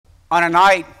On a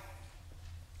night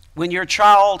when your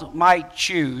child might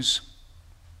choose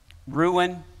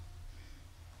ruin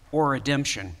or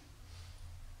redemption,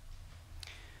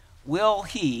 will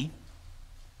he,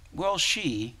 will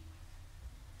she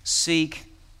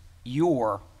seek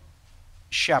your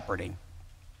shepherding?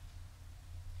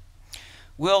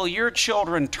 Will your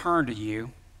children turn to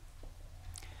you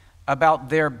about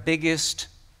their biggest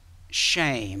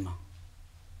shame,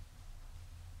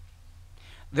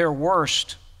 their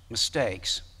worst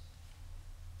mistakes,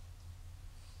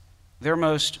 their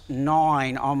most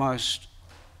gnawing, almost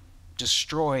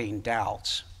destroying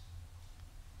doubts,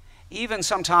 even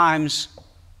sometimes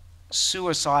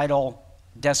suicidal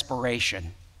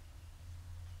desperation?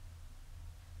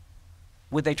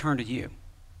 Would they turn to you?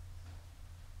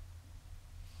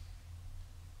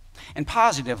 And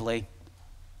positively,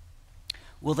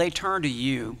 will they turn to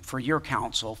you for your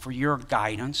counsel, for your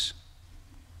guidance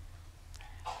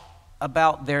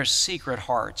about their secret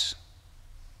hearts,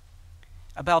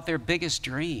 about their biggest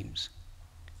dreams,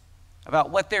 about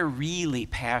what they're really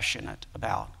passionate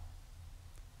about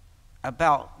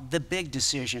the big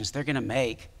decisions they're going to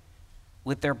make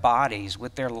with their bodies,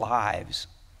 with their lives,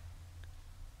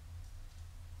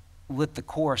 with the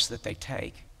course that they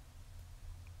take?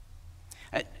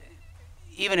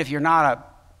 Even if you're not a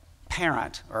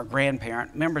parent or a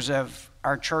grandparent, members of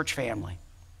our church family,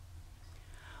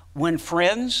 when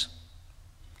friends,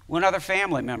 when other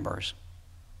family members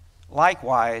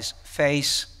likewise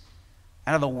face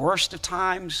out of the worst of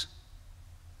times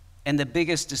and the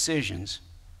biggest decisions,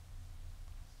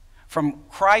 from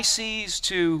crises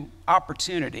to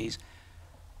opportunities,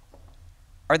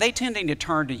 are they tending to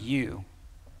turn to you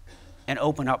and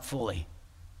open up fully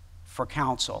for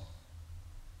counsel?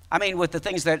 I mean, with the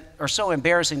things that are so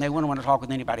embarrassing they wouldn't want to talk with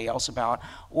anybody else about,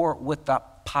 or with the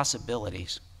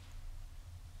possibilities.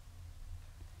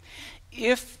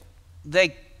 If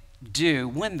they do,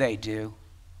 when they do,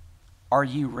 are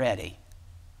you ready?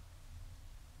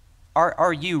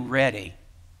 Are you ready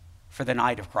for the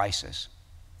night of crisis,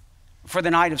 for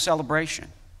the night of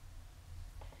celebration,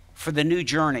 for the new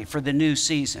journey, for the new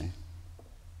season?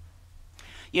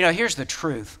 You know, here's the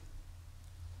truth.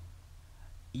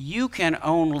 You can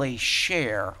only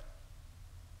share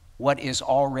what is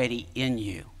already in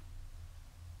you.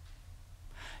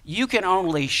 You can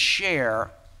only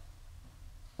share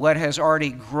what has already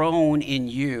grown in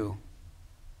you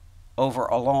over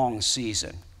a long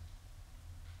season.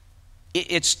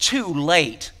 It's too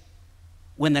late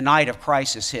when the night of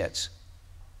crisis hits,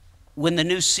 when the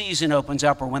new season opens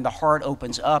up, or when the heart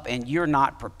opens up and you're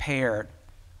not prepared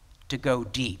to go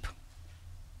deep.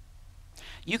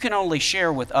 You can only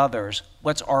share with others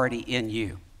what's already in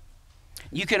you.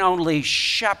 You can only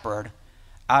shepherd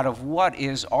out of what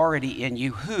is already in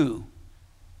you. Who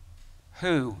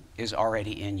is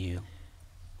already in you?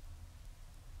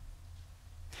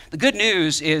 The good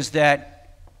news is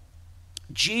that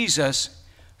Jesus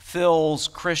fills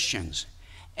Christians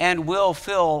and will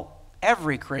fill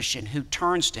every Christian who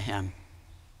turns to him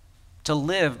to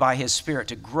live by his Spirit,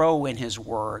 to grow in his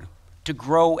word, to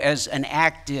grow as an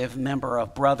active member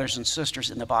of brothers and sisters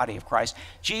in the body of Christ.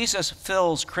 Jesus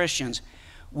fills Christians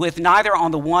with neither,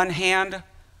 on the one hand,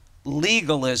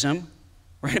 legalism.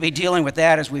 We're going to be dealing with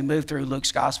that as we move through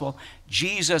Luke's gospel.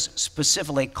 Jesus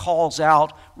specifically calls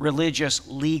out religious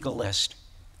legalists,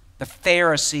 the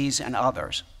Pharisees and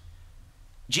others.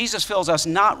 Jesus fills us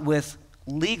not with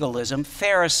legalism,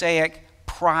 Pharisaic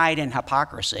pride and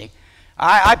hypocrisy.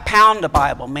 I pound the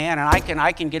Bible, man, and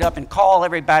I can get up and call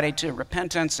everybody to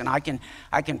repentance, and I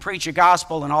can preach a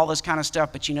gospel and all this kind of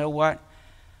stuff, but you know what?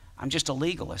 I'm just a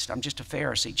legalist. I'm just a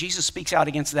Pharisee. Jesus speaks out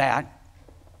against that.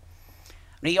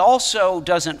 And he also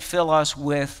doesn't fill us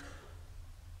with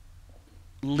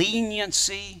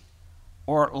leniency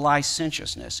or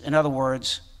licentiousness. In other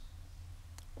words,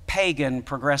 pagan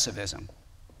progressivism.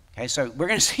 Okay, so we're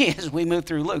going to see as we move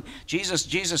through Luke, Jesus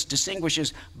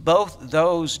distinguishes both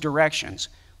those directions,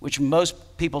 which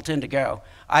most people tend to go,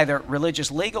 either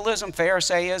religious legalism,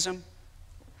 Pharisaism,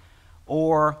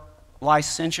 or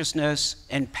licentiousness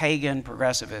and pagan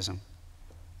progressivism.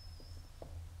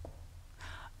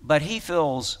 But he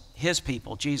fills his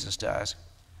people, Jesus does,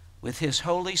 with his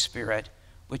Holy Spirit,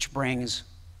 which brings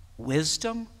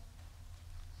wisdom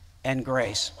and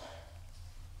grace.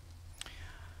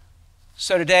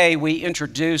 So today we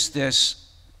introduce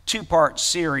this two-part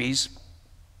series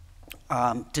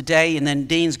today, and then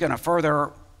Dean's going to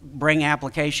further bring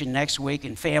application next week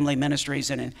in family ministries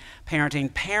and in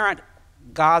parenting. Parent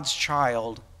God's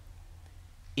child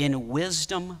in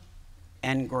wisdom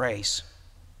and grace.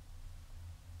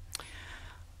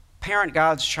 Parent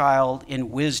God's child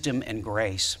in wisdom and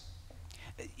grace.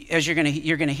 as you're going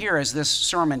to hear as this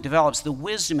sermon develops, the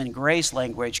wisdom and grace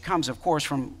language comes, of course,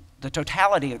 from the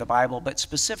totality of the Bible, but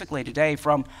specifically today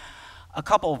from a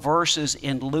couple verses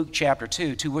in Luke chapter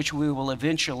 2, to which we will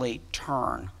eventually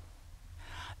turn.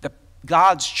 The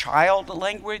God's child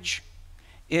language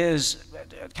is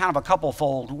kind of a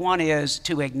couple-fold. One is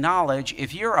to acknowledge,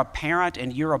 if you're a parent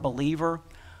and you're a believer,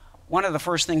 one of the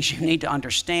first things you need to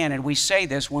understand, and we say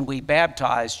this when we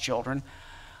baptize children,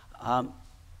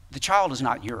 the child is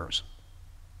not yours.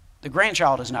 The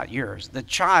grandchild is not yours. The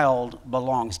child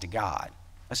belongs to God.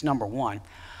 That's number one.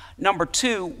 Number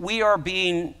two, we are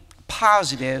being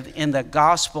positive in the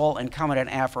gospel and covenant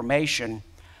affirmation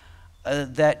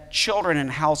that children in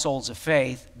households of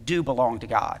faith do belong to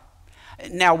God.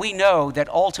 Now, we know that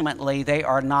ultimately they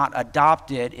are not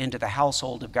adopted into the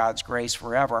household of God's grace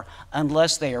forever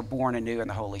unless they are born anew in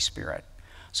the Holy Spirit.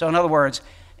 So in other words,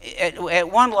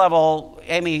 at one level,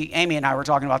 Amy and I were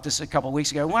talking about this a couple of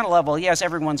weeks ago. At one level, yes,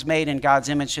 everyone's made in God's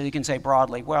image, so you can say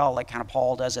broadly, well, like kind of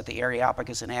Paul does at the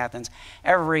Areopagus in Athens,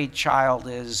 every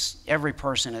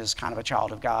person is kind of a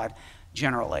child of God,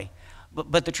 generally.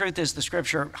 But the truth is, the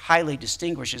Scripture highly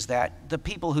distinguishes that. The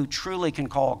people who truly can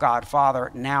call God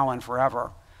Father now and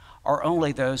forever are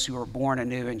only those who are born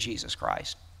anew in Jesus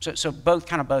Christ. So both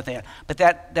and. But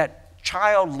that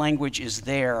child language is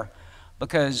there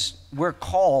because we're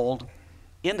called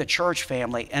in the church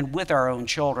family and with our own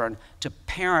children to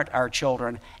parent our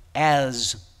children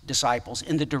as disciples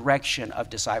in the direction of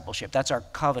discipleship. That's our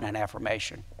covenant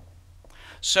affirmation.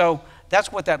 So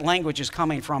that's what that language is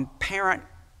coming from. Parent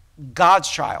God's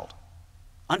child.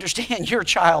 Understand your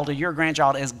child or your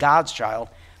grandchild as God's child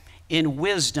in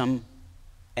wisdom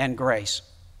and grace.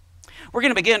 We're going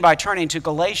to begin by turning to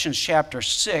Galatians chapter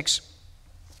 6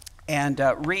 and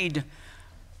read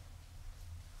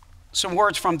some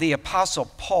words from the Apostle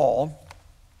Paul,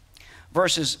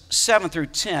 verses 7 through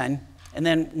 10, and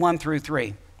then 1 through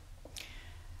 3. I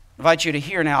invite you to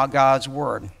hear now God's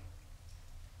word.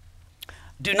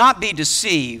 Do not be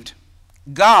deceived.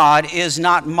 God is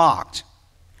not mocked.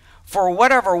 For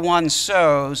whatever one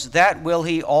sows, that will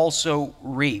he also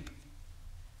reap.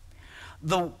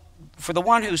 For the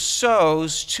one who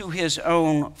sows to his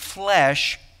own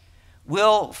flesh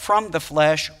will from the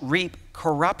flesh reap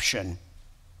corruption.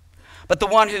 But the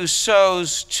one who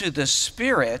sows to the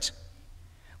Spirit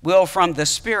will from the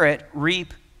Spirit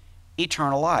reap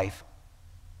eternal life.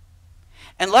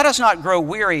 And let us not grow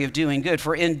weary of doing good,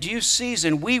 for in due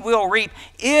season we will reap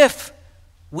if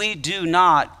we do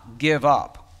not give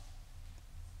up.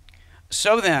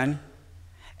 So then,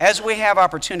 as we have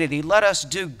opportunity, let us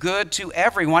do good to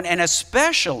everyone, and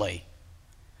especially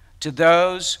to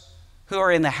those who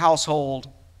are in the household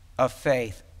of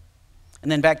faith.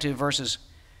 And then back to verses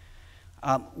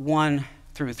 1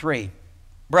 through 3.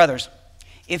 Brothers,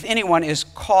 if anyone is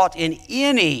caught in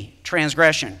any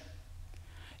transgression,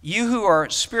 you who are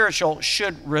spiritual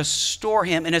should restore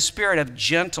him in a spirit of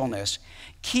gentleness.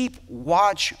 Keep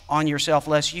watch on yourself,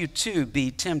 lest you too be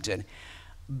tempted.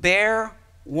 Bear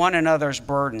one another's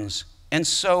burdens, and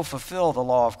so fulfill the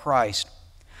law of Christ.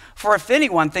 For if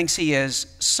anyone thinks he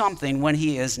is something when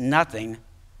he is nothing,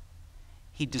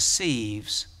 he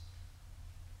deceives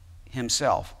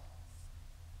himself.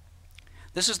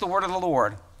 This is the word of the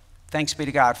Lord. Thanks be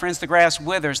to God. Friends, the grass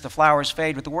withers, the flowers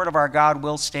fade, but the word of our God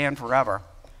will stand forever.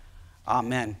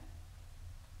 Amen.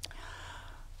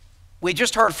 We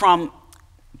just heard from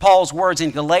Paul's words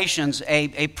in Galatians,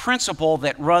 a principle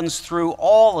that runs through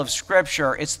all of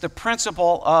Scripture. It's the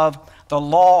principle of the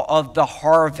law of the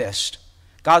harvest.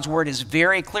 God's word is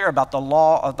very clear about the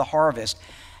law of the harvest.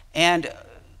 And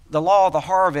the law of the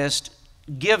harvest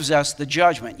gives us the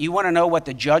judgment. You want to know what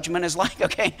the judgment is like?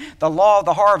 Okay, the law of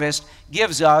the harvest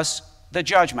gives us the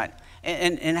judgment.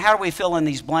 And how do we fill in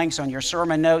these blanks on your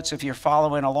sermon notes if you're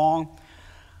following along?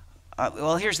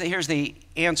 Well, here's the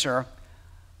answer.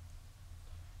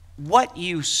 What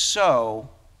you sow,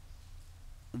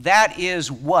 that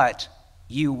is what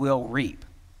you will reap.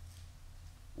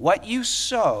 What you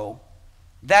sow,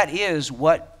 that is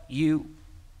what you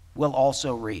will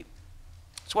also reap.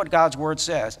 That's what God's word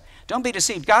says. Don't be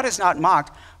deceived. God is not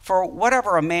mocked. For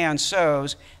whatever a man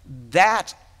sows,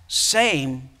 that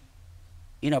same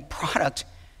product,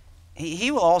 he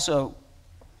will also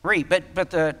reap. But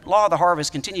the law of the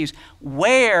harvest continues.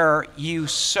 Where you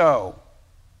sow,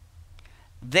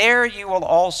 there you will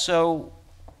also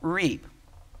reap.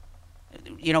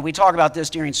 We talk about this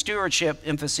during stewardship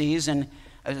emphases, and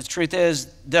the truth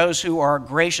is, those who are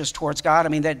gracious towards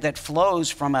God, that flows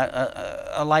from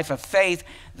a life of faith.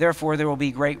 Therefore, there will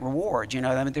be great reward.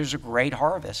 There's a great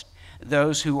harvest.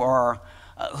 Those who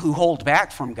hold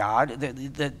back from God,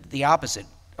 the opposite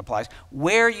applies.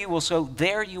 Where you will sow,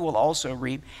 there you will also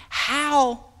reap.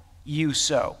 How you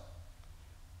sow,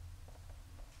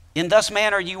 in thus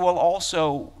manner you will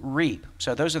also reap.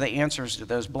 So those are the answers to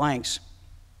those blanks.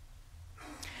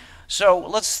 So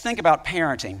let's think about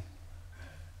parenting.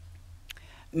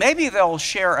 Maybe they'll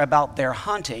share about their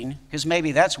hunting, because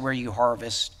maybe that's where you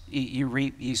harvest, you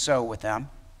reap, you sow with them.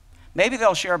 Maybe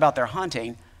they'll share about their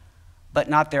hunting, but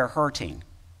not their hurting,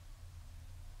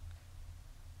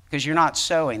 because you're not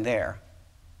sowing there.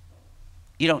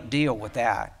 You don't deal with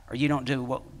that, or you don't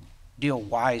deal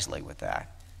wisely with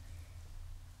that.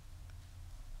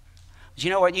 But you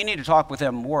know what? You need to talk with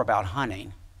them more about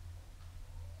hunting,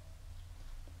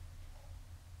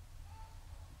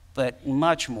 but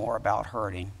much more about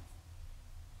hurting.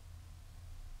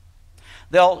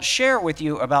 They'll share with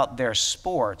you about their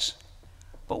sports,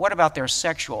 but what about their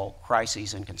sexual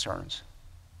crises and concerns?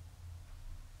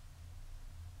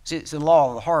 See, it's the law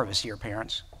of the harvest here,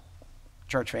 parents,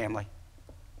 church family.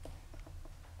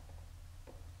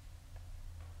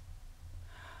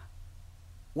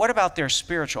 What about their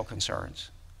spiritual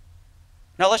concerns?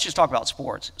 Now, let's just talk about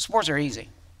sports. Sports are easy.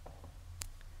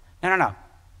 No.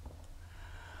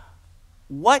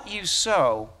 What you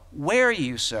sow, where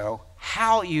you sow,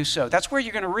 how you sow, that's where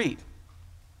you're going to reap.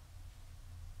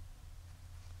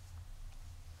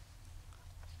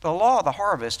 The law of the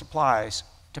harvest applies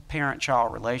to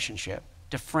parent-child relationship,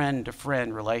 to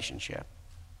friend-to-friend relationship.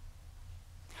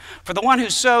 For the one who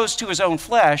sows to his own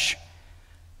flesh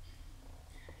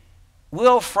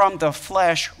will from the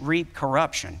flesh reap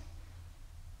corruption.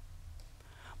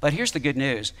 But here's the good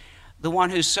news. The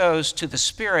one who sows to the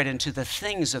Spirit and to the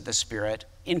things of the Spirit,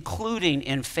 including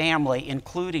in family,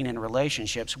 including in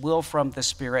relationships, will from the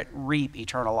Spirit reap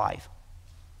eternal life.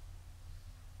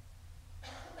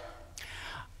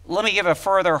 Let me give a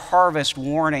further harvest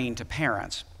warning to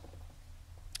parents.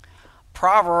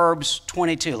 Proverbs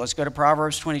 22. Let's go to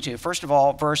Proverbs 22. First of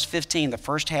all, verse 15, the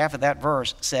first half of that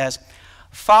verse says,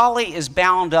 "Folly is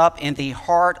bound up in the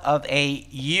heart of a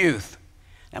youth."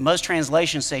 Now, most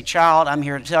translations say child. I'm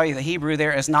here to tell you the Hebrew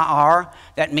there is na'ar.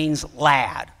 That means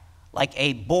lad, like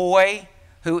a boy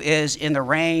who is in the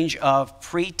range of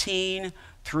preteen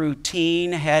through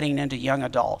teen, heading into young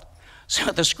adult.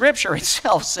 So the scripture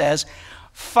itself says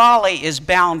folly is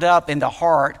bound up in the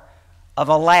heart of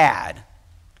a lad.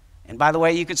 And by the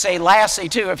way, you could say lassie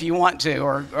too if you want to,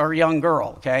 or young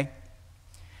girl, okay?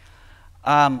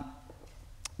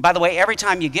 By the way, every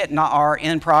time you get na'ar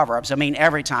in Proverbs, I mean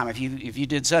every time, if you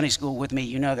did Sunday school with me,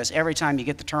 you know this, every time you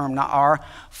get the term na'ar,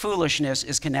 foolishness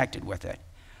is connected with it.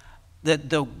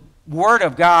 The Word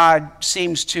of God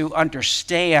seems to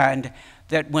understand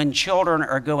that when children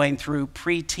are going through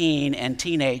preteen and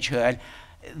teenagehood,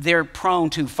 they're prone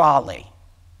to folly.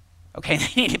 Okay,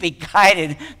 they need to be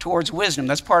guided towards wisdom.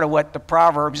 That's part of what the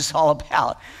Proverbs is all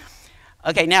about.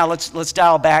 Okay, now let's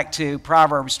dial back to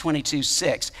Proverbs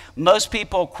 22:6. Most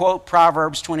people quote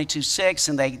Proverbs 22:6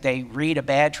 and they read a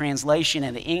bad translation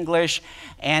in the English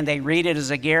and they read it as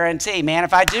a guarantee. Man,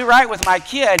 if I do right with my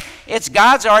kid,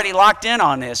 God's already locked in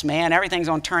on this, man. Everything's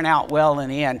going to turn out well in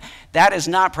the end. That is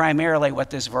not primarily what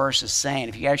this verse is saying.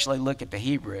 If you actually look at the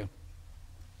Hebrew,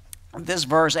 this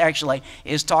verse actually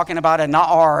is talking about a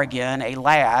na'ar again, a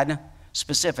lad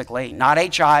specifically, not a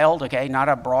child, okay, not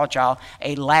a broad child,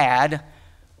 a lad,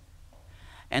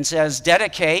 and says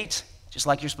dedicate, just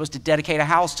like you're supposed to dedicate a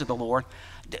house to the Lord.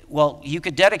 Well, you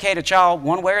could dedicate a child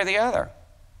one way or the other,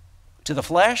 to the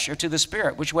flesh or to the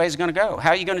Spirit. Which way is it going to go? How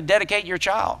are you going to dedicate your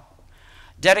child?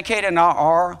 Dedicate a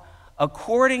na'ar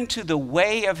according to the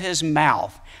way of his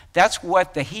mouth. That's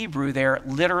what the Hebrew there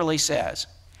literally says.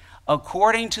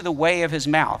 According to the way of his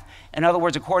mouth. In other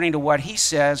words, according to what he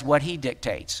says, what he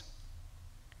dictates.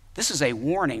 This is a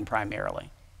warning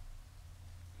primarily.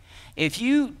 If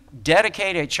you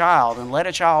dedicate a child and let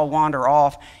a child wander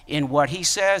off in what he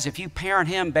says, if you parent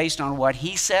him based on what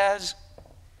he says,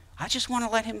 I just want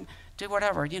to let him do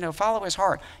whatever, follow his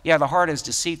heart. Yeah, the heart is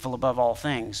deceitful above all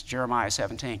things, Jeremiah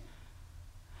 17.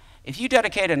 If you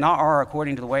dedicate a na'ar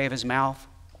according to the way of his mouth,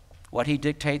 what he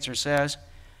dictates or says,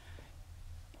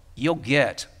 you'll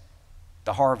get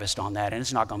the harvest on that, and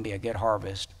it's not going to be a good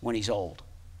harvest when he's old.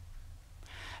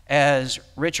 As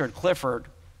Richard Clifford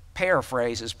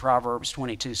paraphrases Proverbs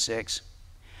 22:6,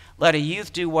 let a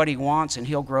youth do what he wants and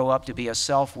he'll grow up to be a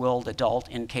self-willed adult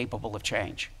incapable of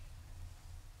change.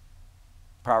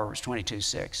 Proverbs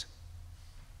 22:6.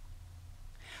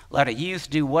 Let a youth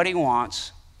do what he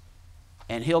wants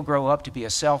and he'll grow up to be a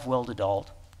self-willed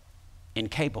adult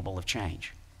incapable of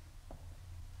change.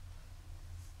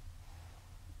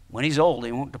 When he's old,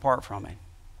 he won't depart from it.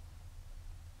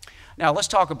 Now, let's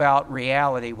talk about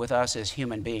reality with us as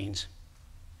human beings.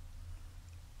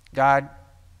 God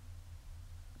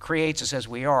creates us as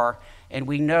we are, and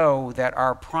we know that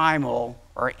our primal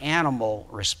or animal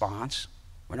response,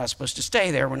 we're not supposed to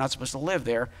stay there, we're not supposed to live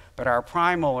there, but our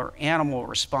primal or animal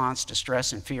response to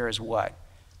stress and fear is what?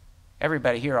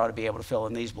 Everybody here ought to be able to fill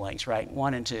in these blanks, right?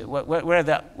 1 and 2. What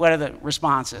are the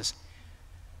responses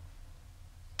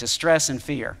to stress and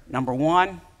fear? Number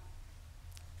 1,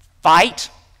 fight.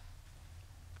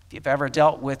 If you've ever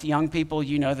dealt with young people,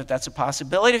 you know that that's a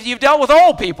possibility. If you've dealt with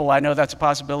old people, I know that's a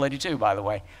possibility too, by the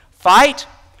way. Fight,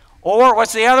 or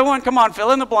what's the other one? Come on,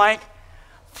 fill in the blank.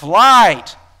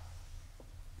 Flight.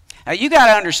 Now, you got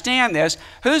to understand this.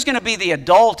 Who's going to be the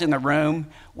adult in the room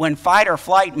when fight or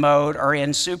flight mode are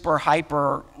in super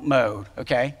hyper mode,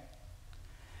 okay?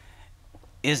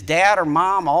 Is dad or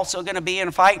mom also going to be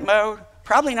in fight mode?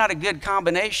 Probably not a good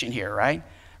combination here, right?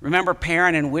 Remember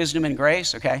parent and wisdom and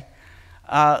grace, okay?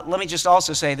 Let me just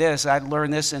also say this. I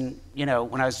learned this when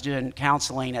I was doing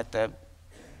counseling at the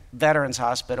Veterans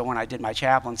Hospital when I did my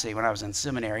chaplaincy when I was in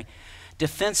seminary.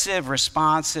 Defensive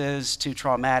responses to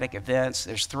traumatic events,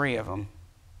 there's 3 of them.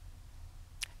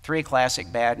 3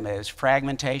 classic bad moves: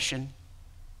 fragmentation,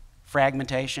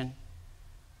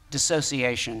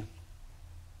 dissociation,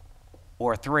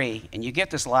 or 3, and you get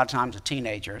this a lot of times with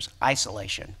teenagers,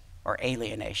 isolation or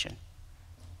alienation.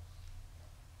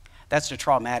 That's the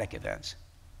traumatic events.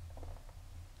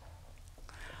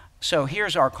 So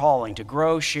here's our calling: to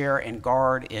grow, share, and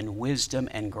guard in wisdom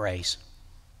and grace.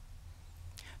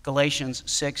 Galatians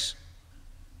 6,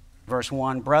 verse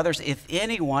 1, brothers, if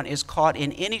anyone is caught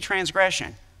in any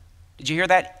transgression, did you hear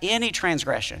that? Any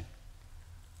transgression.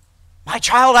 My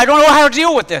child, I don't know how to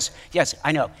deal with this. Yes,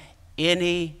 I know.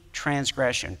 Any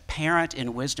transgression. Parent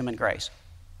in wisdom and grace.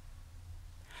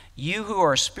 You who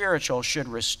are spiritual should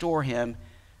restore him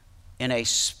in a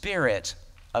spirit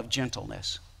of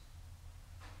gentleness.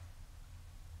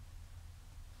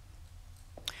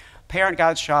 Parent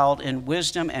God's child in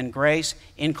wisdom and grace,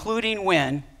 including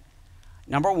when,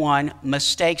 number 1,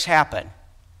 mistakes happen.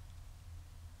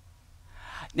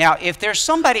 Now, if there's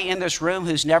somebody in this room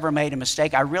who's never made a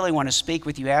mistake, I really want to speak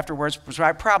with you afterwards, because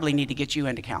I probably need to get you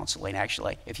into counseling,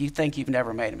 actually, if you think you've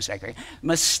never made a mistake.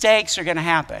 Mistakes are going to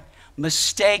happen.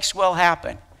 Mistakes will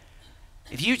happen.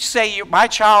 If you say my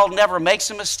child never makes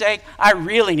a mistake, I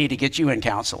really need to get you in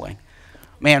counseling.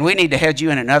 Man, we need to head you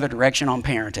in another direction on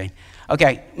parenting.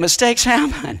 Okay, mistakes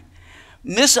happen.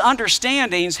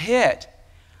 Misunderstandings hit.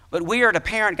 But we are to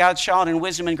parent God's child in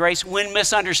wisdom and grace when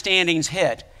misunderstandings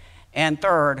hit. And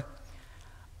third,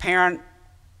 parent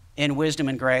in wisdom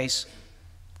and grace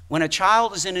when a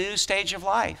child is in a new stage of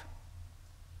life.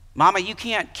 Mama, you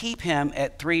can't keep him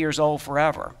at 3 years old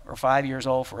forever or 5 years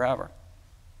old forever.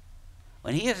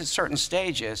 When he is at certain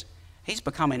stages, he's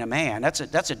becoming a man. That's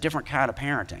a different kind of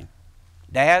parenting.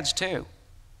 Dads too.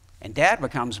 And dad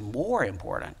becomes more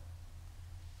important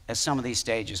as some of these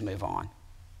stages move on.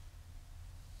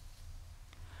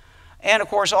 And of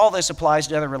course, all this applies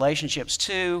to other relationships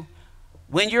too.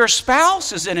 When your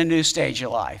spouse is in a new stage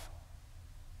of life.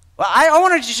 Well, I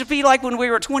wanted you to be like when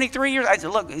we were 23 years. I said,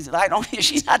 look,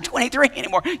 she's not 23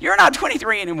 anymore. You're not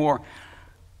 23 anymore.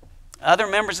 Other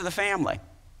members of the family.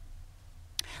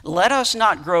 Let us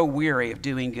not grow weary of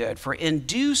doing good, for in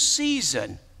due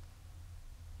season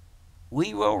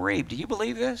we will reap. Do you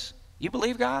believe this? You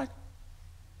believe God?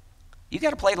 You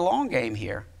got to play the long game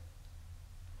here.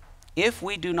 If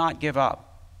we do not give up.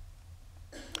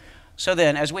 So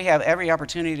then, as we have every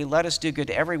opportunity, let us do good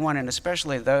to everyone, and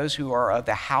especially those who are of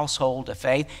the household of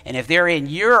faith. And if they're in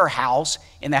your house,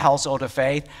 in the household of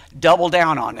faith, double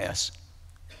down on this.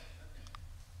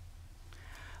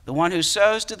 The one who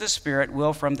sows to the Spirit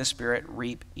will from the Spirit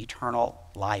reap eternal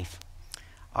life.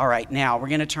 All right, now we're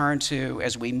going to turn to,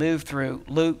 as we move through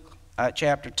Luke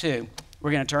chapter 2,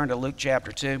 we're going to turn to Luke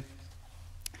chapter 2.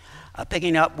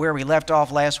 Picking up where we left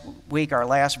off last week, our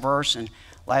last verse, and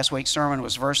last week's sermon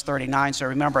was verse 39. So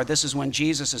remember, this is when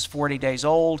Jesus is 40 days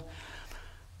old.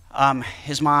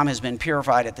 His mom has been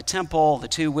purified at the temple. The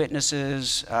 2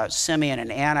 witnesses, Simeon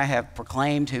and Anna, have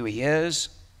proclaimed who he is.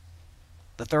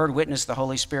 The 3rd witness, the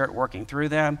Holy Spirit working through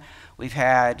them. We've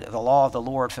had the law of the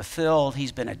Lord fulfilled.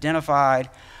 He's been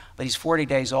identified, but he's 40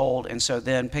 days old. And so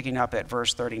then picking up at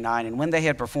verse 39, and when they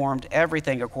had performed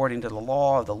everything according to the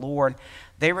law of the Lord,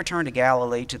 they returned to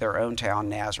Galilee to their own town,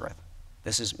 Nazareth.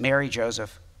 This is Mary,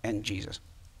 Joseph, and Jesus.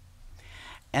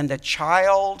 And the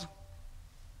child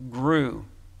grew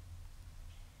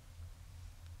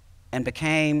and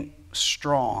became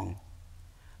strong,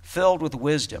 filled with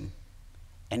wisdom,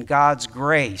 and God's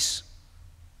grace,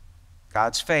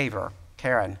 God's favor,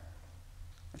 Karen,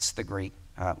 that's the Greek,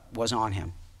 was on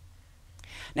him.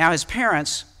 Now his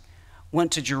parents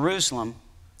went to Jerusalem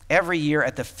every year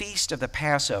at the feast of the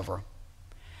Passover.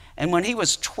 And when he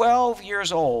was 12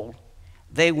 years old,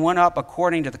 they went up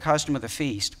according to the custom of the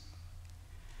feast.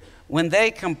 When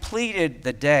they completed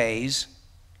the days,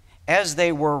 as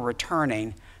they were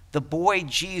returning, the boy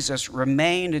Jesus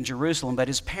remained in Jerusalem, but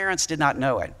his parents did not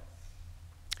know it.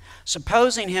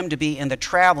 Supposing him to be in the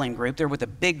traveling group, they're with a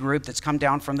big group that's come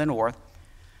down from the north,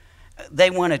 they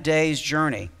went a day's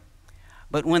journey.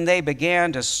 But when they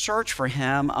began to search for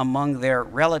him among their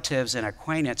relatives and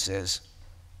acquaintances,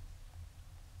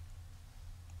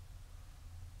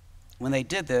 when they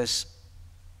did this,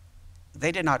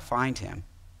 they did not find him.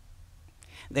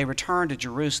 They returned to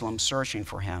Jerusalem searching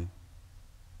for him.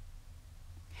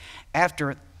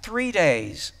 After 3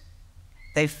 days,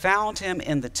 they found him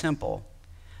in the temple,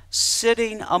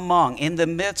 sitting in the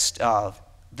midst of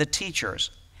the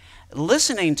teachers,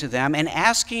 listening to them and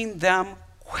asking them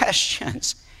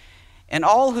questions. And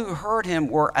all who heard him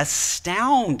were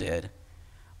astounded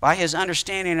by his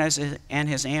understanding and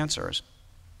his answers.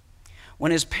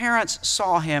 When his parents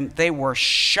saw him, they were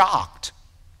shocked.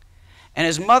 And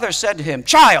his mother said to him,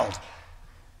 "Child,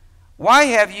 why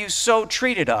have you so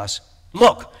treated us?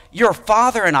 Look, your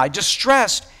father and I,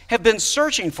 distressed, have been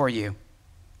searching for you."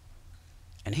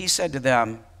 And he said to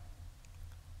them,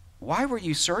 "Why were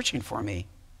you searching for me?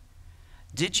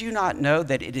 Did you not know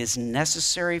that it is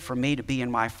necessary for me to be in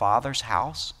my Father's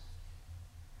house?"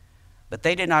 But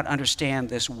they did not understand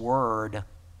this word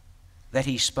that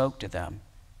he spoke to them.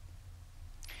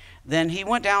 Then he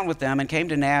went down with them and came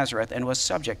to Nazareth and was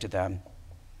subject to them.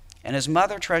 And his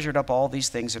mother treasured up all these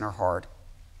things in her heart.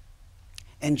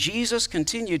 And Jesus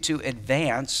continued to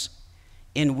advance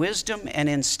in wisdom and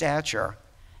in stature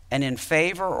and in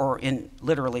favor, or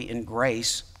literally in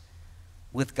grace,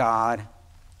 with God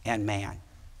and man.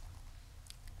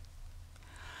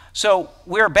 So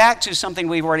we're back to something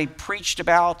we've already preached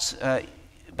about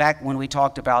back when we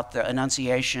talked about the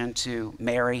Annunciation to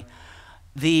Mary.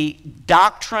 The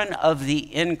doctrine of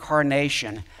the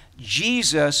incarnation.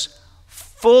 Jesus,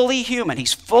 fully human.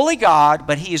 He's fully God,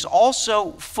 but he is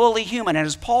also fully human. And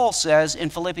as Paul says in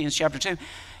Philippians chapter 2,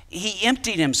 he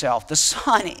emptied himself. The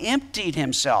Son emptied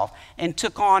himself and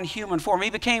took on human form. He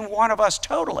became one of us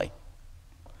totally.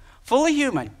 Fully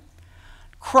human.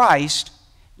 Christ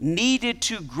needed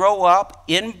to grow up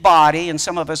in body, and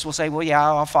some of us will say, well, yeah,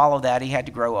 I'll follow that. He had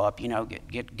to grow up,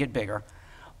 get bigger.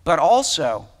 But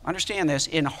also, understand this,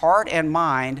 in heart and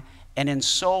mind and in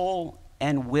soul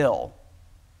and will.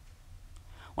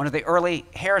 One of the early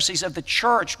heresies of the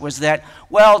church was that,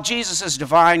 well, Jesus'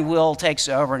 divine will takes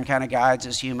over and kind of guides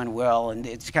his human will, and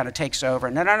it kind of takes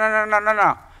over.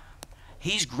 No.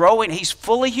 He's growing. He's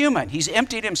fully human. He's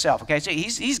emptied himself. Okay, so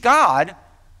he's God,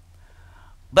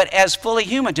 but as fully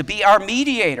human, to be our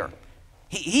mediator.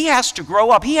 He has to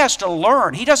grow up. He has to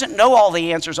learn. He doesn't know all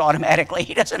the answers automatically.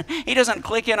 He doesn't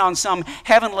click in on some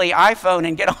heavenly iPhone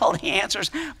and get all the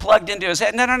answers plugged into his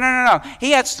head. No.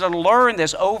 He has to learn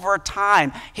this over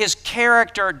time. His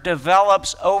character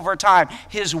develops over time.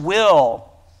 His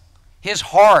will, his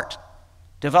heart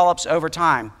develops over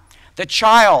time. The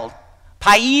child,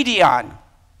 Paidion,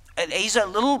 he's a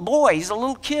little boy. He's a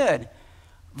little kid.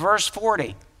 Verse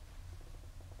 40,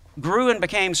 grew and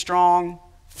became strong,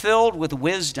 filled with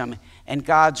wisdom, and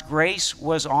God's grace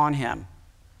was on him.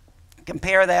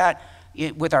 Compare that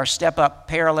with our step-up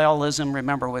parallelism,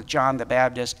 remember, with John the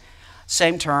Baptist.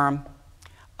 Same term.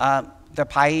 The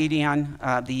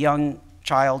Paidion, the young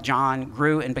child John,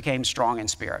 grew and became strong in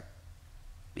spirit.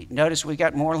 Notice we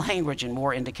got more language and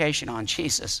more indication on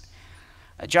Jesus.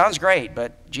 John's great,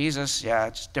 but Jesus, yeah,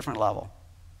 it's a different level.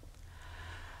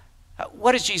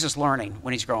 What is Jesus learning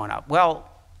when he's growing up? Well,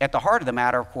 at the heart of the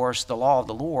matter, of course, the law of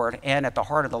the Lord, and at the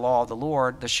heart of the law of the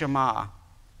Lord, the Shema.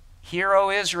 Hear, O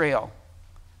Israel,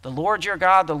 the Lord your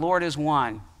God, the Lord is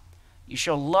one. You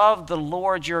shall love the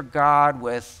Lord your God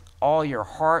with all your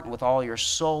heart, and with all your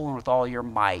soul, and with all your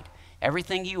might.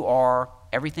 Everything you are,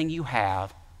 everything you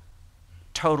have,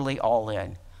 totally all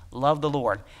in. Love the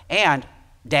Lord. And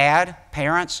dad,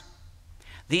 parents,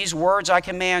 these words I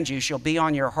command you shall be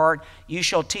on your heart. You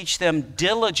shall teach them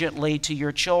diligently to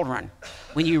your children.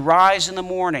 When you rise in the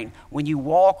morning, when you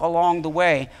walk along the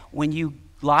way, when you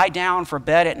lie down for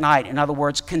bed at night. In other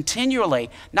words, continually,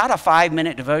 not a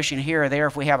 5-minute devotion here or there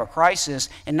if we have a crisis,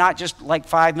 and not just like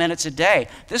 5 minutes a day.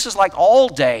 This is like all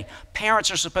day.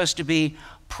 Parents are supposed to be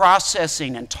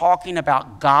processing and talking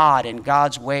about God and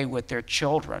God's way with their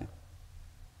children.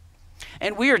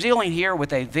 And we are dealing here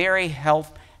with a very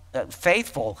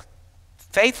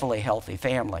faithfully healthy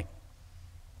family.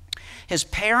 His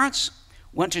parents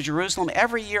went to Jerusalem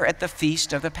every year at the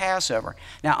feast of the Passover.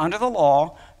 Now, under the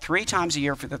law, 3 times a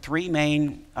year for the 3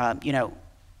 main,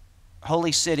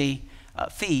 holy city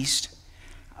feast,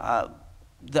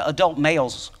 the adult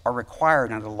males are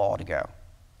required under the law to go.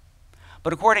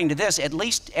 But according to this, at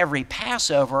least every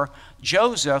Passover,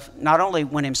 Joseph not only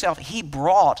went himself, he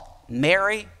brought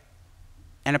Mary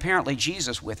and apparently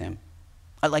Jesus with him,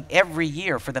 like every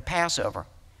year for the Passover.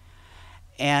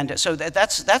 And so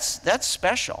that's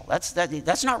special.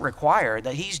 That's not required.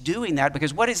 That he's doing that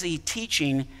because what is he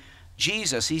teaching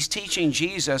Jesus? He's teaching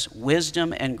Jesus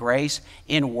wisdom and grace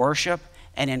in worship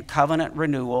and in covenant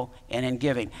renewal and in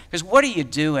giving. Because what are you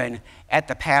doing at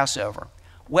the Passover?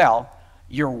 Well,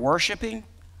 you're worshiping,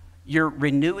 you're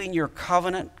renewing your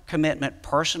covenant commitment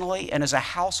personally and as a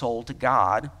household to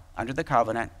God under the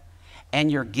covenant,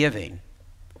 and you're giving.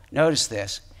 Notice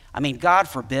this. I mean, God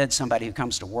forbid somebody who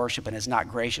comes to worship and is not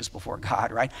gracious before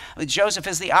God, right? I mean, Joseph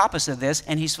is the opposite of this,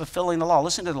 and he's fulfilling the law.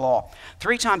 Listen to the law.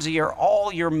 3 times a year,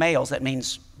 all your males, that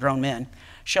means grown men,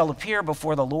 shall appear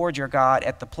before the Lord your God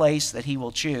at the place that he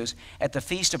will choose, at the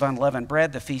feast of unleavened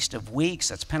bread, the feast of weeks,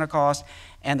 that's Pentecost,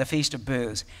 and the feast of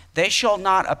booths. They shall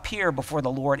not appear before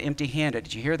the Lord empty-handed.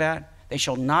 Did you hear that? They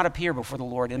shall not appear before the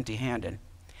Lord empty-handed.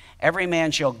 Every man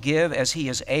shall give as he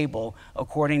is able,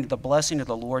 according to the blessing of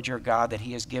the Lord your God that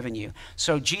he has given you.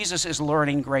 So Jesus is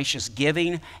learning gracious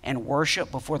giving and worship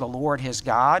before the Lord his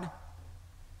God.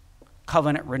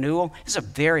 Covenant renewal. This is a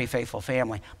very faithful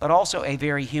family, but also a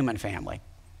very human family.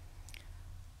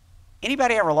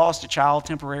 Anybody ever lost a child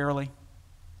temporarily?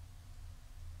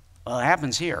 Well, it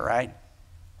happens here, right?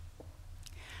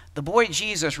 The boy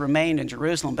Jesus remained in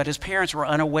Jerusalem, but his parents were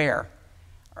unaware.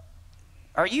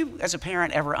 Are you, as a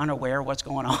parent, ever unaware of what's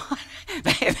going on?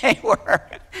 They were.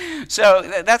 So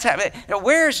that's happening. Now,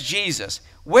 where's Jesus?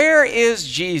 Where is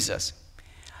Jesus?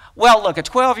 Well, look, a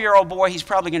 12-year-old boy, he's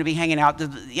probably going to be hanging out.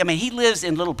 I mean, he lives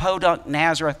in little podunk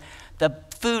Nazareth. The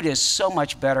food is so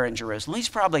much better in Jerusalem. He's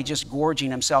probably just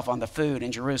gorging himself on the food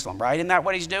in Jerusalem, right? Isn't that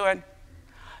what he's doing?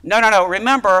 No.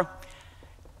 Remember,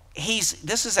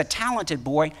 this is a talented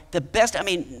boy. The best, I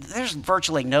mean, there's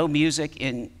virtually no music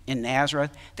in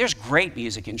Nazareth. There's great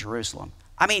music in Jerusalem.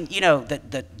 I mean, you know,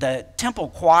 the temple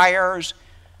choirs,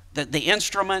 the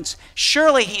instruments.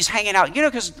 Surely he's hanging out, you know,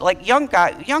 because like young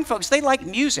folks, they like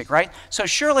music, right? So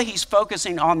surely he's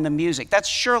focusing on the music. That's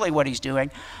surely what he's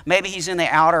doing. Maybe he's in the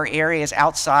outer areas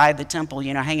outside the temple,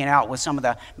 you know, hanging out with some of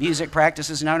the music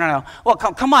practices. No. Well,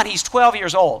 come on, he's 12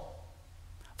 years old.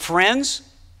 Friends?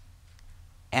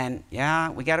 And yeah,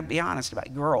 we got to be honest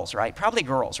about girls, right? Probably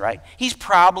girls, right? He's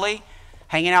probably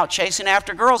hanging out chasing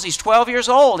after girls. He's 12 years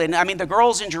old. And I mean, the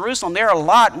girls in Jerusalem, they're a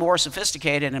lot more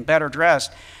sophisticated and better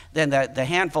dressed than the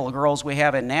handful of girls we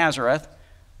have in Nazareth,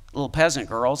 little peasant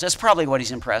girls. That's probably what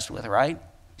he's impressed with, right?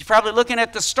 He's probably looking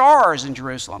at the stars in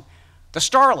Jerusalem, the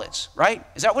starlets, right?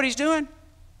 Is that what he's doing?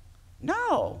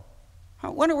 No. I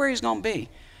wonder where he's going to be.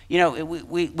 You know,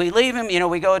 we leave him, you know,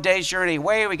 we go a day's journey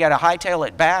away, we got to hightail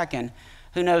it back, and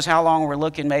who knows how long we're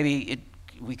looking. Maybe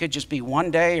we could just be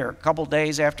one day or a couple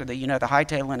days after the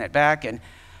hightailing it back. And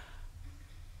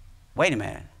wait a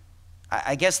minute.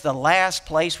 I guess the last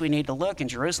place we need to look in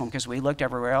Jerusalem, because we looked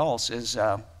everywhere else, is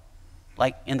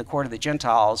like in the court of the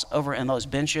Gentiles, over in those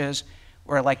benches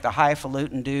where like the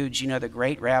highfalutin dudes, you know, the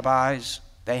great rabbis,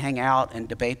 they hang out and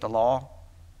debate the law.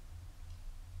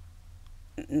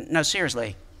 No,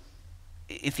 seriously.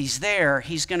 If he's there,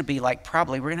 he's going to be like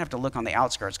probably, we're going to have to look on the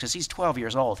outskirts because he's 12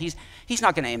 years old. He's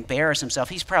not going to embarrass himself.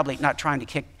 He's probably not trying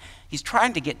to he's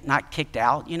trying to get not kicked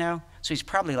out, you know. So he's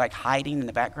probably like hiding in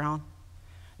the background.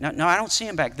 No, I don't see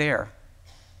him back there.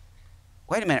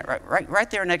 Wait a minute, right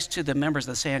there next to the members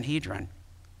of the Sanhedrin.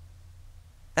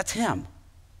 That's him.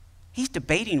 He's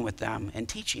debating with them and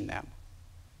teaching them.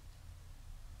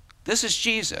 This is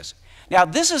Jesus. Now,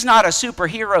 this is not a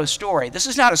superhero story. This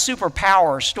is not a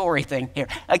superpower story thing here.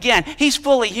 Again, he's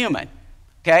fully human,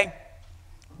 okay?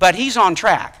 But he's on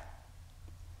track.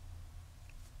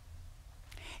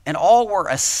 And all were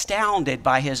astounded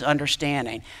by his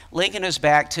understanding, linking us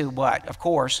back to what? Of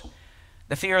course,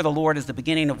 the fear of the Lord is the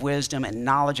beginning of wisdom, and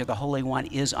knowledge of the Holy One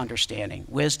is understanding.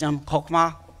 Wisdom,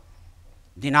 chokmah,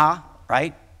 dinah,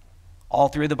 right? All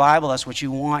through the Bible, that's what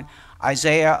you want.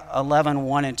 Isaiah 11,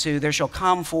 1 and 2, there shall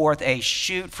come forth a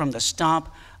shoot from the stump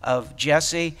of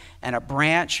Jesse, and a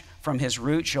branch from his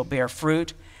root shall bear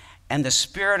fruit, and the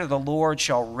Spirit of the Lord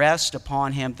shall rest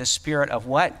upon him, the Spirit of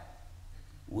what?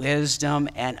 Wisdom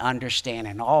and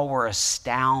understanding. All were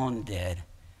astounded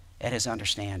at his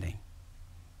understanding.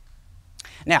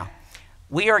 Now,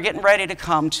 we are getting ready to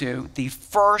come to the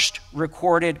first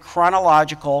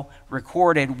chronological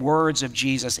recorded words of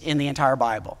Jesus in the entire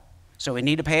Bible. So we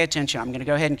need to pay attention. I'm going to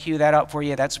go ahead and cue that up for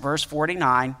you. That's verse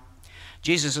 49.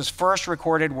 Jesus' first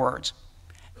recorded words.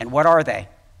 And what are they?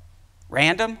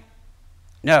 Random?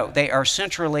 No, they are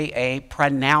centrally a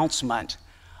pronouncement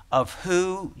of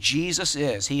who Jesus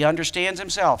is. He understands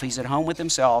himself. He's at home with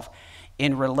himself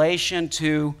in relation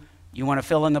to, you want to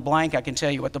fill in the blank? I can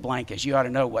tell you what the blank is. You ought to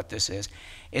know what this is.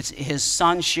 It's his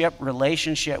sonship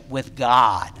relationship with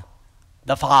God,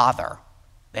 the Father,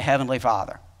 the Heavenly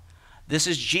Father. This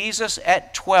is Jesus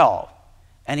at 12.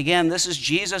 And again, this is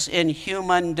Jesus in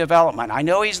human development. I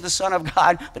know he's the Son of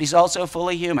God, but he's also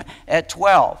fully human. At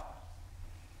 12,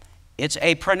 it's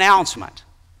a pronouncement.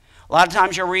 A lot of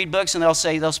times you'll read books and they'll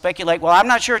speculate, well, I'm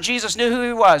not sure Jesus knew who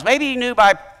he was. Maybe he knew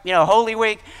by, Holy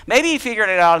Week. Maybe he figured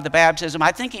it out at the baptism.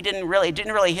 I think it didn't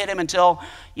really hit him until,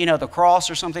 the cross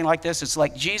or something like this. It's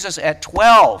like Jesus at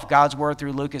 12, God's word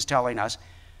through Luke is telling us,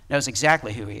 knows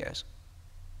exactly who he is.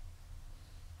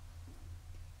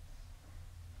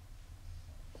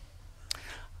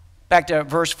 Back to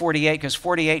verse 48, because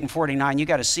 48 and 49, you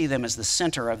got to see them as the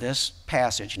center of this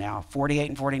passage now. 48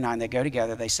 and 49, they go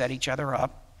together, they set each other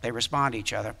up, they respond to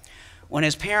each other. When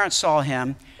his parents saw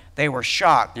him, they were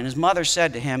shocked, and his mother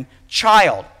said to him,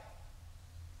 Child,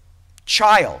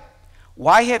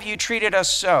 why have you treated us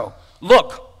so?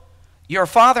 Look, your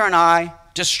father and I,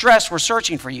 distressed, were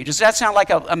searching for you. Does that sound like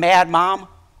a mad mom?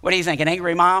 What do you think, an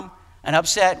angry mom? An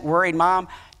upset, worried mom?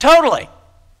 Totally.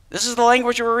 This is the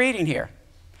language we're reading here.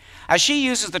 As she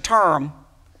uses the term,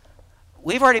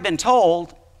 we've already been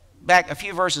told back a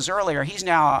few verses earlier, he's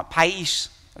now a pais.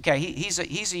 Okay, he's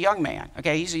a young man.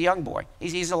 Okay, he's a young boy.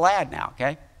 He's a lad now,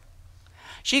 okay?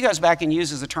 She goes back and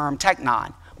uses the term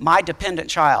teknon, my dependent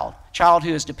child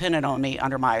who is dependent on me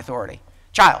under my authority.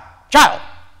 Child.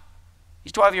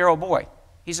 He's a 12-year-old boy.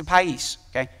 He's a pais,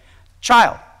 okay?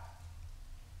 Child.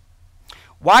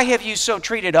 Why have you so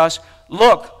treated us?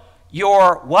 Look,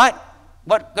 your what?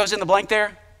 What goes in the blank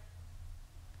there?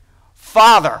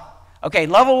 Father. Okay,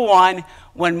 level one,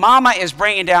 when mama is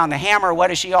bringing down the hammer, what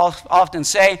does she often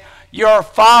say? Your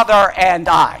father and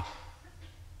I.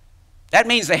 That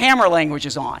means the hammer language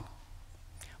is on.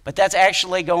 But that's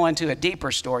actually going to a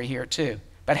deeper story here too.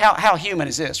 But how human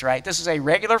is this, right? This is a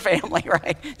regular family,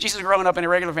 right? Jesus growing up in a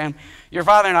regular family. Your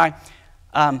father and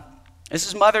I. This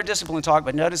is mother discipline talk,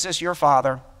 but notice this, your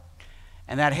father.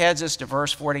 And that heads us to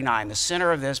verse 49, the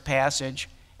center of this passage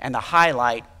and the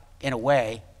highlight, in a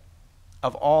way,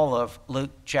 of all of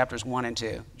Luke chapters 1 and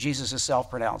 2, Jesus'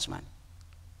 self-pronouncement.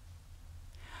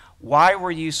 Why were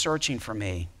you searching for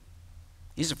me?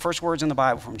 These are the first words in the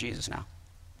Bible from Jesus now.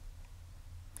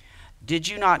 Did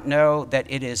you not know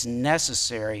that it is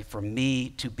necessary for me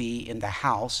to be in the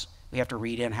house? We have to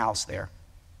read in house there.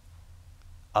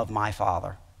 Of my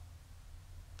Father.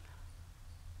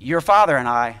 Your father and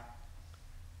I,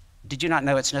 did you not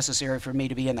know it's necessary for me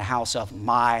to be in the house of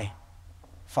my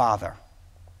Father?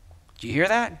 Do you hear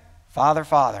that? Father,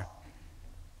 Father.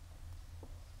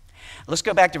 Let's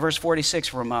go back to verse 46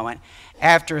 for a moment.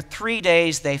 After 3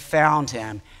 days they found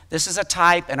him. This is a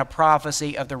type and a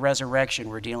prophecy of the resurrection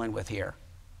we're dealing with here.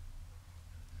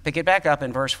 Pick it back up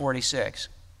in verse 46.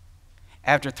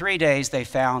 After 3 days they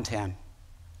found him.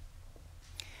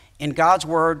 In God's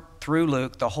word through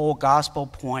Luke, the whole gospel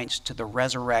points to the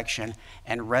resurrection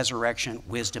and resurrection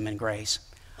wisdom and grace.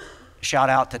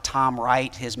 Shout out to Tom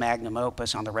Wright, his magnum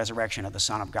opus on the resurrection of the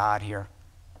Son of God here.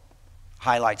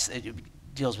 Highlights, it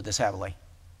deals with this heavily.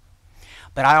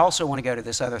 But I also want to go to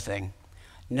this other thing,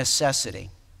 necessity.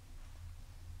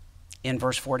 In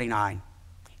verse 49,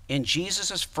 in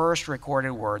Jesus' first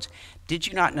recorded words, did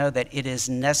you not know that it is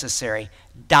necessary,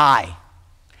 die?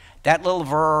 That little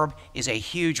verb is a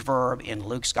huge verb in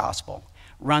Luke's gospel.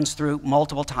 Runs through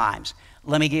multiple times.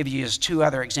 Let me give you just two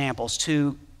other examples,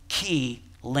 two key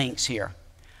links here.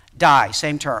 Die,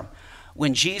 same term.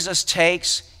 When Jesus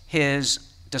takes his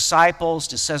disciples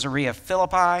to Caesarea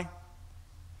Philippi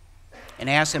and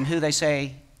asks them who they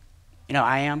say,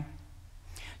 I am,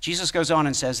 Jesus goes on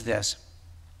and says this.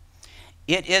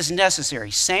 It is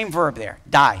necessary, same verb there,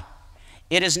 die.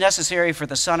 It is necessary for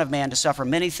the Son of Man to suffer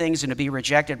many things and to be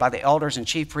rejected by the elders and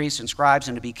chief priests and scribes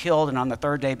and to be killed and on the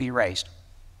third day be raised.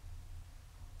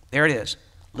 There it is,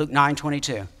 Luke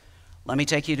 9:22. Let me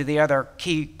take you to the other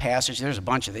key passage. There's a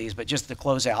bunch of these, but just to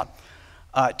close out.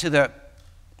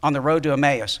 On the road to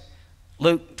Emmaus,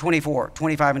 Luke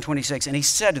 24:25 and 26. And he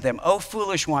said to them, O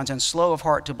foolish ones and slow of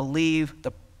heart to believe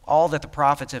all that the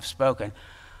prophets have spoken.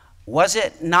 Was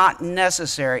it not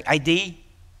necessary, ID,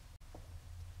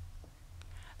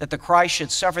 that the Christ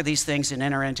should suffer these things and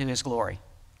enter into his glory?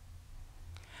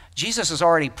 Jesus is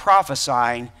already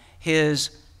prophesying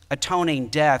his atoning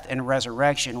death and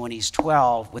resurrection when he's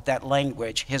 12 with that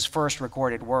language, his first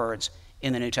recorded words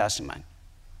in the New Testament.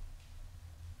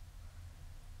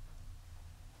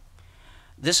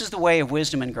 This is the way of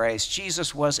wisdom and grace.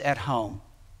 Jesus was at home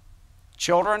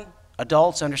Children,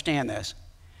 adults, understand this.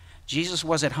 Jesus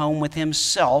was at home with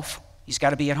himself. He's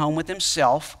got to be at home with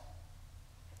himself,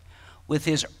 with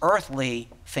his earthly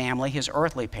family, his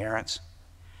earthly parents,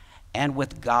 and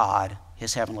with God,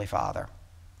 his heavenly Father.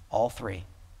 All three.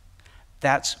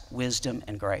 That's wisdom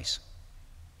and grace.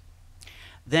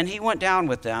 Then he went down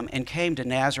with them and came to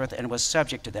Nazareth and was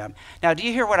subject to them. Now, do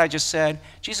you hear what I just said?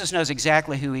 Jesus knows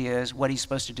exactly who he is, what he's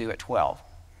supposed to do at 12.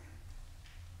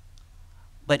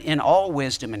 But in all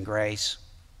wisdom and grace,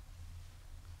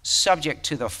 subject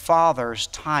to the Father's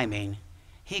timing,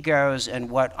 he goes and,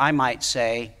 what I might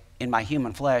say in my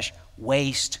human flesh,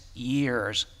 waste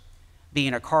years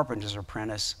being a carpenter's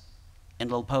apprentice in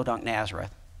little podunk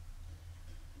Nazareth.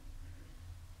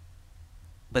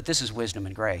 But this is wisdom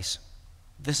and grace.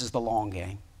 This is the long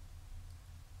game.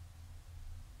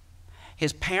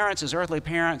 His parents, his earthly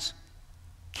parents,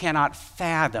 cannot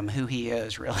fathom who he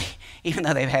is, really. Even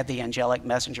though they've had the angelic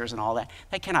messengers and all that,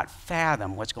 they cannot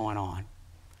fathom what's going on.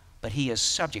 But he is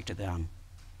subject to them,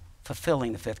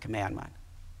 fulfilling the fifth commandment.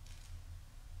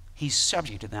 He's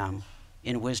subject to them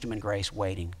in wisdom and grace,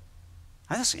 waiting.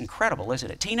 Now, this is incredible,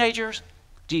 isn't it? Teenagers,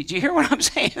 do you hear what I'm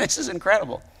saying? This is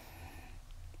incredible.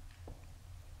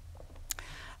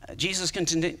 Jesus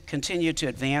continued to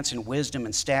advance in wisdom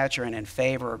and stature and in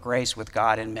favor or grace with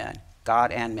God and men.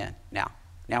 God and men.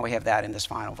 Now we have that in this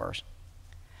final verse.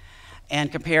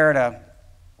 And compared to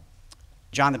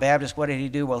John the Baptist, what did he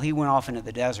do? Well, he went off into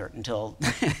the desert until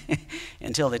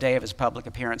the day of his public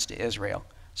appearance to Israel.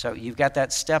 So you've got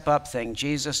that step-up thing.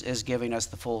 Jesus is giving us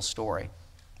the full story,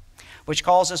 which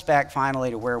calls us back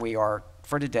finally to where we are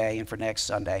for today and for next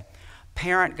Sunday.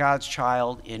 Parent God's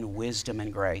child in wisdom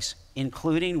and grace,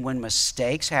 including when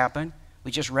mistakes happen. We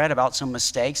just read about some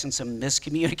mistakes and some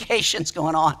miscommunications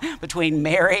going on between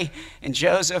Mary and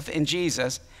Joseph and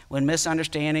Jesus when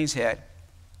misunderstandings hit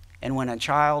and when a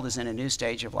child is in a new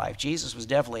stage of life. Jesus was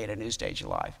definitely at a new stage of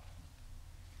life.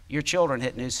 Your children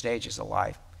hit new stages of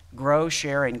life. Grow,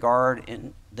 share, and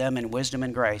guard them in wisdom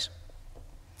and grace.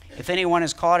 If anyone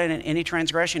is caught in any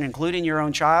transgression, including your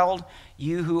own child,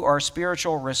 you who are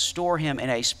spiritual, restore him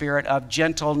in a spirit of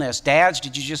gentleness. Dads,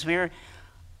 did you just hear?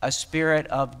 A spirit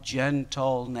of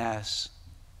gentleness.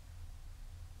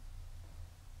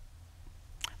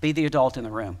 Be the adult in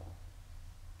the room.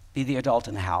 Be the adult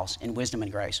in the house in wisdom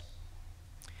and grace.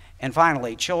 And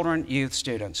finally, children, youth,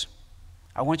 students,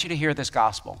 I want you to hear this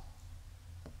gospel.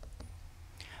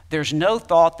 There's no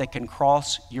thought that can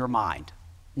cross your mind.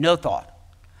 No thought.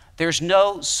 There's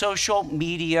no social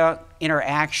media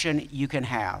interaction you can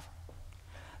have.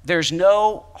 There's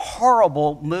no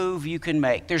horrible move you can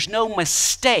make. There's no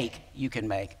mistake you can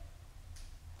make.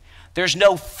 There's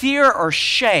no fear or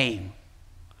shame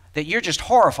that you're just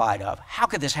horrified of. How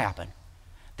could this happen?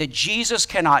 That Jesus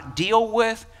cannot deal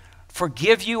with,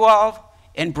 forgive you of,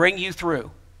 and bring you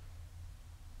through.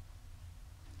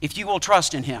 If you will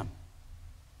trust in him.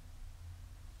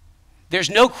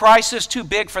 There's no crisis too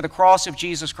big for the cross of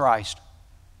Jesus Christ.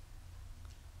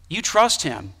 You trust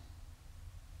him.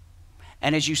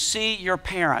 And as you see your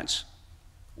parents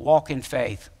walk in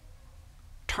faith,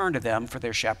 turn to them for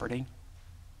their shepherding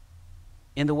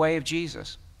in the way of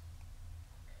Jesus.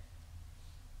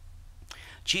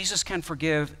 Jesus can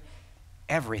forgive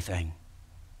everything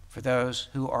for those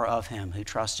who are of him, who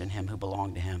trust in him, who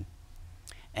belong to him.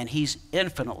 And he's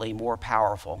infinitely more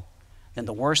powerful than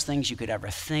the worst things you could ever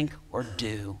think or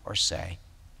do or say.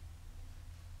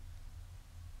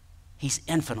 He's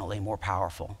infinitely more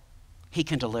powerful. He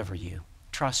can deliver you.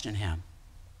 Trust in him.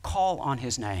 Call on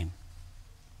his name.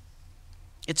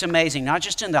 It's amazing, not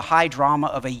just in the high drama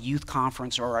of a youth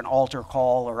conference or an altar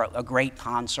call or a great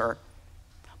concert,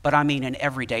 but I mean in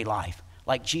everyday life.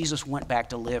 Like Jesus went back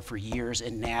to live for years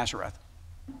in Nazareth,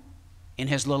 in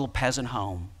his little peasant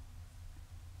home.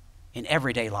 In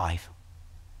everyday life,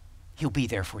 he'll be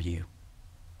there for you.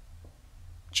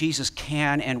 Jesus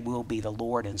can and will be the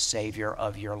Lord and Savior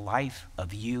of your life,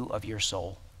 of you, of your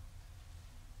soul.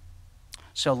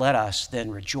 So let us then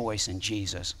rejoice in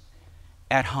Jesus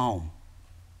at home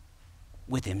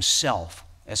with himself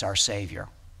as our Savior,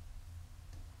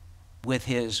 with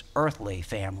his earthly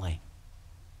family,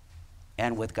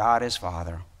 and with God as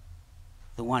Father,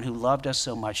 the one who loved us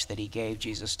so much that he gave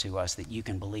Jesus to us, that you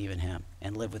can believe in him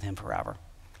and live with him forever.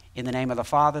 In the name of the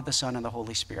Father, the Son, and the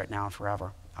Holy Spirit, now and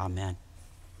forever. Amen.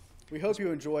 We hope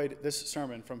you enjoyed this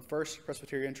sermon from First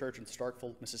Presbyterian Church in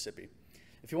Starkville, Mississippi.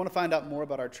 If you want to find out more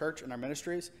about our church and our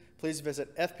ministries, please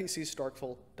visit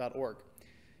fpcstarkville.org.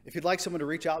 If you'd like someone to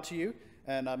reach out to you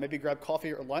and maybe grab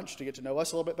coffee or lunch to get to know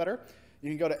us a little bit better,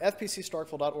 you can go to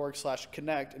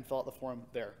fpcstarkville.org/connect and fill out the form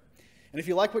there. And if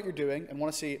you like what you're doing and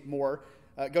want to see more,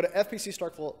 Go to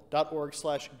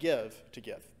fpcstarkville.org/give to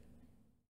give.